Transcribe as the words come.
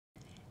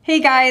Hey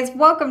guys,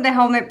 welcome to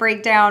Helmet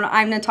Breakdown.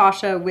 I'm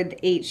Natasha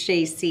with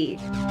HJC.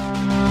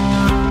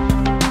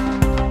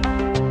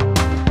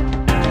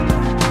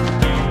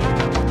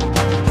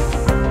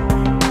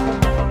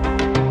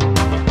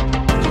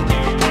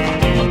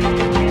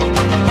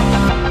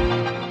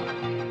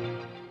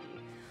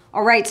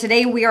 All right,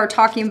 today we are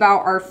talking about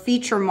our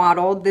feature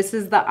model. This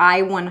is the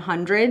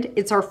i100.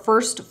 It's our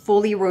first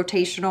fully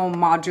rotational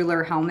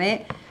modular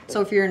helmet. So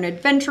if you're an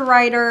adventure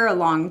rider, a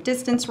long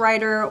distance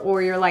rider,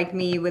 or you're like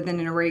me with an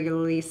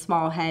irregularly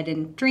small head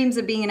and dreams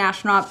of being an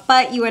astronaut,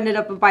 but you ended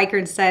up a biker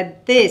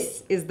instead,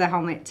 this is the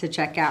helmet to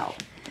check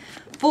out.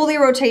 Fully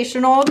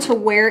rotational to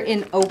wear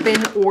in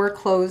open or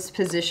closed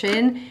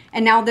position.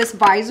 And now this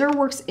visor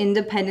works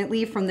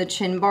independently from the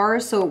chin bar,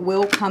 so it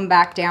will come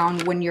back down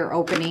when you're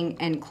opening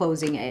and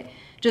closing it.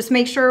 Just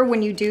make sure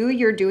when you do,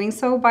 you're doing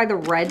so by the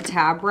red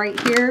tab right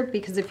here,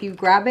 because if you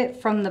grab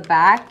it from the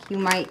back, you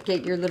might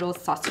get your little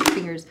sausage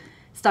fingers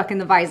stuck in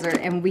the visor,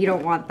 and we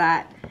don't want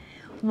that.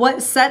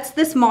 What sets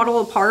this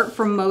model apart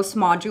from most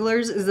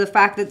modulars is the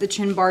fact that the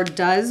chin bar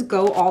does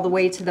go all the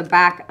way to the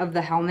back of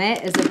the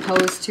helmet as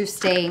opposed to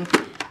staying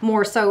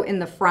more so in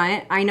the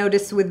front. I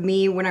notice with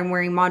me when I'm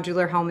wearing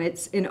modular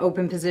helmets in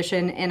open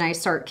position and I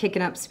start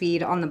kicking up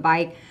speed on the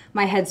bike,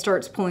 my head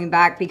starts pulling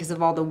back because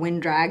of all the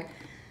wind drag.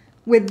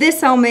 With this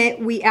helmet,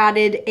 we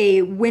added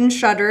a wind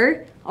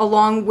shutter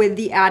along with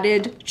the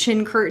added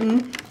chin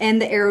curtain,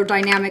 and the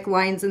aerodynamic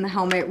lines in the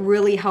helmet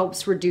really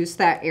helps reduce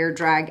that air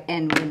drag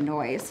and wind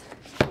noise.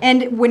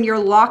 And when you're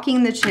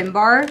locking the chin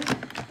bar,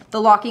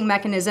 the locking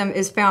mechanism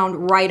is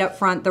found right up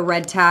front, the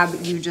red tab.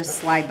 You just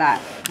slide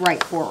that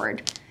right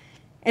forward.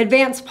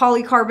 Advanced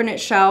polycarbonate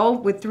shell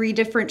with 3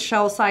 different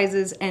shell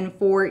sizes and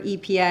 4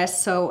 EPS,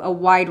 so a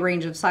wide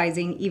range of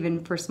sizing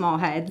even for small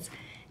heads.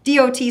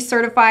 DOT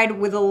certified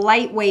with a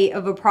light weight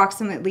of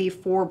approximately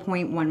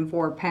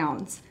 4.14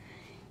 pounds.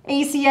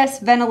 ACS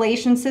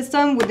ventilation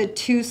system with a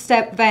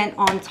 2-step vent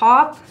on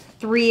top,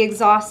 3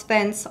 exhaust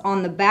vents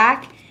on the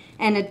back,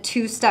 and a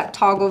 2-step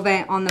toggle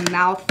vent on the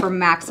mouth for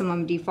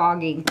maximum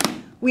defogging.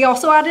 We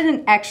also added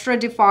an extra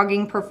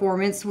defogging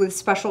performance with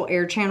special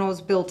air channels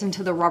built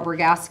into the rubber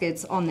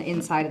gaskets on the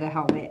inside of the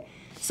helmet.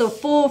 So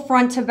full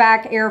front to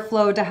back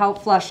airflow to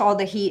help flush all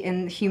the heat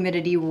and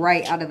humidity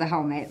right out of the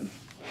helmet.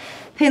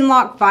 Pin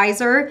lock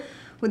visor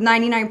with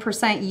 99%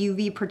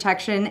 UV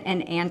protection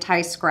and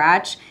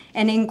anti-scratch,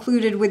 and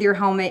included with your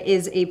helmet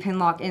is a pin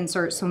lock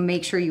insert, so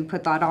make sure you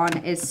put that on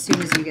as soon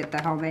as you get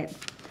the helmet.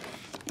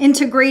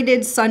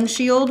 Integrated sun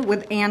shield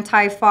with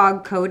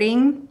anti-fog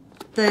coating.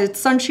 The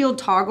sun shield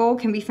toggle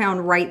can be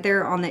found right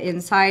there on the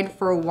inside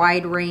for a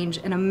wide range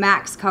and a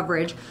max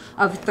coverage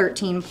of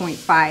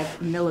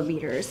 13.5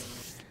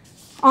 millimeters.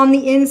 On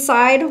the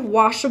inside,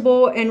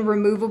 washable and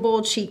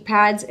removable cheek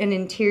pads and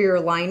interior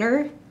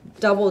liner,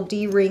 double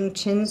D-ring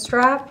chin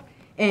strap,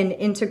 and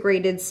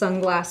integrated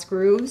sunglass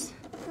grooves.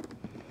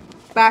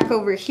 Back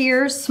over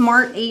here,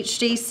 Smart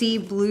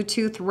HJC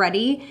Bluetooth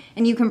ready,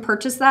 and you can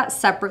purchase that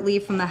separately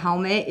from the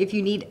helmet. If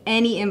you need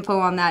any info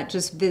on that,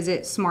 just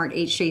visit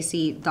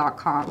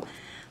smarthjc.com.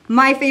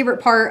 My favorite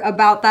part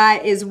about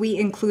that is we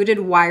included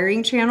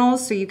wiring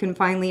channels, so you can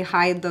finally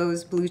hide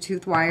those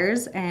Bluetooth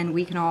wires and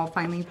we can all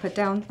finally put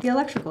down the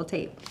electrical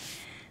tape.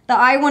 The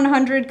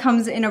i100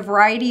 comes in a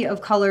variety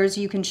of colors.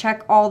 You can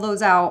check all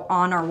those out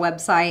on our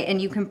website,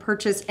 and you can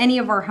purchase any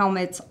of our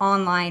helmets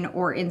online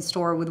or in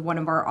store with one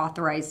of our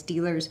authorized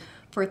dealers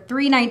for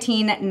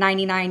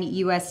 $319.99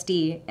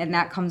 USD, and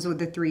that comes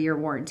with a 3-year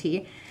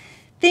warranty.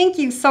 Thank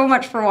you so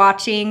much for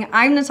watching.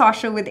 I'm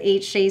Natasha with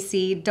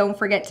HJC. Don't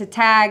forget to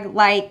tag,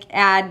 like,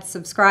 add,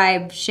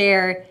 subscribe,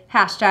 share,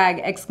 #,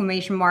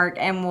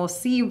 and we'll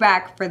see you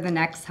back for the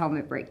next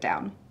helmet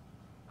breakdown.